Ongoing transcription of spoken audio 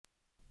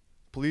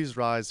Please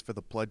rise for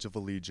the Pledge of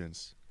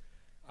Allegiance.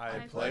 I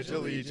pledge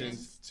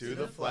allegiance to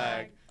the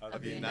flag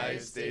of the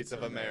United States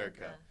of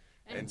America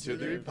and to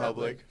the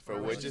republic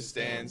for which it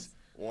stands,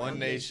 one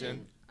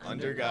nation,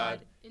 under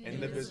God,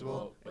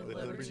 indivisible, with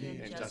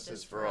liberty and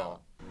justice for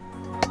all.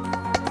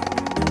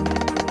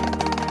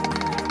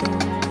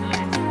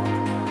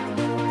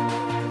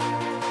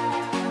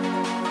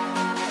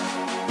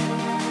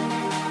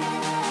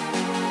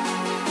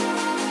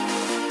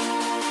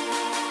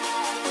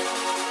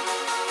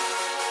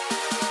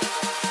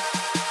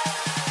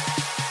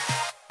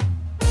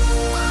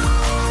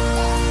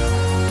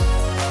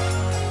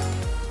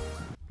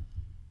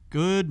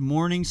 Good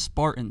morning,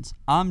 Spartans.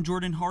 I'm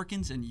Jordan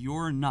Harkins, and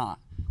you're not.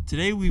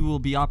 Today we will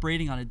be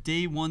operating on a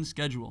day one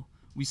schedule.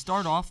 We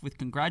start off with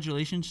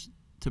congratulations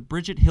to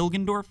Bridget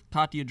Hilgendorf,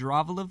 Katya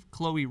Jaravalov,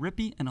 Chloe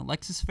Rippey, and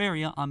Alexis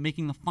Faria on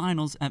making the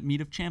finals at Meet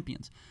of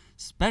Champions.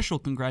 Special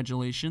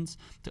congratulations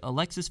to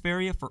Alexis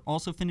Faria for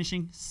also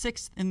finishing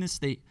 6th in the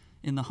state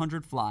in the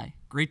 100 fly.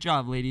 Great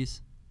job,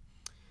 ladies.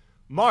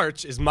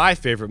 March is my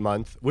favorite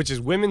month, which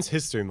is Women's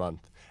History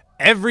Month.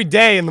 Every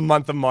day in the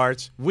month of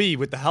March, we,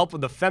 with the help of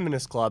the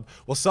Feminist Club,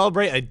 will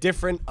celebrate a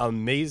different,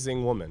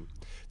 amazing woman.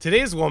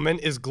 Today's woman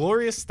is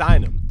Gloria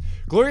Steinem.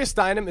 Gloria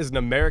Steinem is an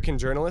American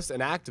journalist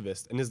and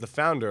activist and is the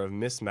founder of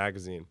Miss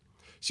Magazine.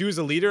 She was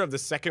a leader of the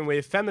second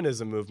wave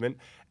feminism movement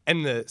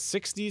in the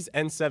 60s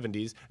and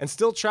 70s and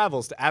still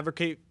travels to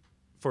advocate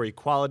for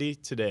equality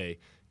today.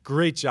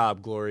 Great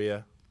job,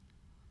 Gloria.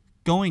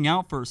 Going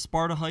out for a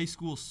Sparta High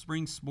School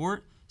spring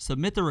sport?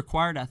 Submit the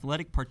required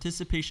athletic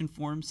participation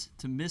forms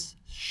to Miss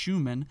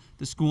Schumann,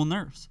 the school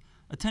nurse.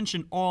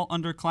 Attention all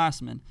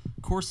underclassmen.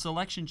 Course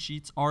selection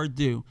sheets are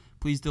due.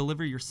 Please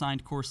deliver your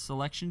signed course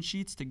selection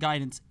sheets to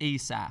guidance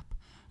ASAP.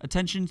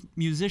 Attention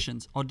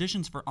musicians.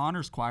 Auditions for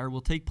Honors Choir will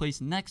take place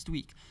next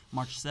week,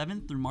 March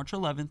 7th through March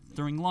 11th,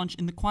 during lunch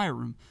in the choir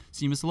room.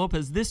 See Ms.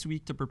 Lopez this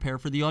week to prepare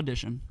for the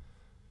audition.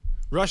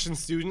 Russian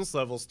students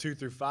levels 2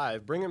 through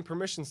 5 bring in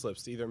permission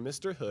slips to either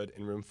Mr. Hood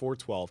in room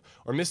 412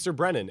 or Mr.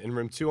 Brennan in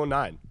room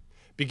 209.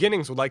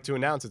 Beginnings would like to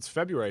announce its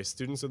February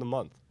Students of the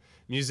Month.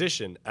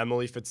 Musician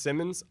Emily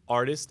Fitzsimmons,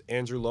 artist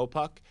Andrew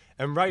Lopuck,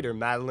 and writer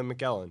Madeline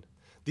McEllen.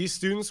 These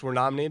students were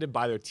nominated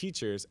by their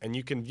teachers, and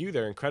you can view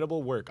their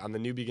incredible work on the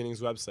New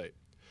Beginnings website.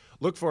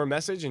 Look for a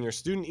message in your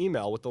student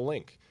email with the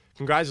link.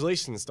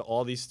 Congratulations to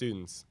all these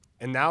students.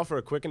 And now for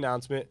a quick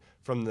announcement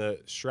from the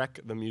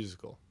Shrek the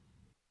Musical.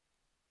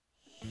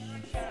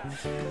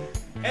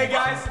 Hey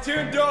guys,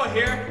 Tim Doyle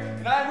here,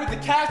 and I'm with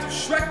the cast of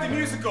Shrek the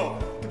Musical.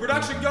 The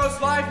production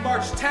goes live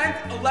March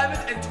 10th,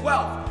 11th, and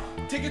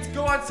 12th. Tickets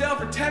go on sale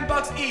for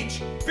 $10 each.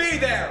 Be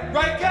there,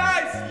 right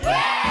guys?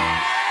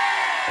 Yeah!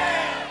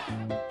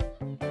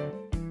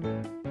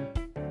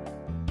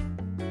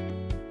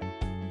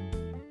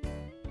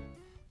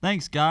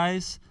 Thanks,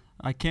 guys.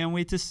 I can't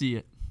wait to see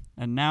it.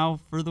 And now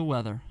for the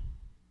weather.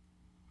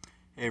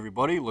 Hey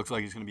everybody, looks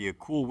like it's going to be a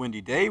cool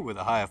windy day with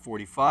a high of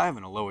 45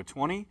 and a low of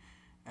 20.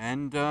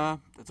 And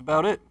that's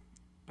about it.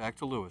 Back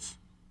to Lewis.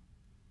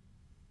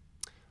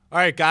 All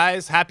right,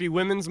 guys, happy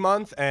Women's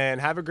Month and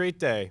have a great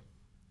day.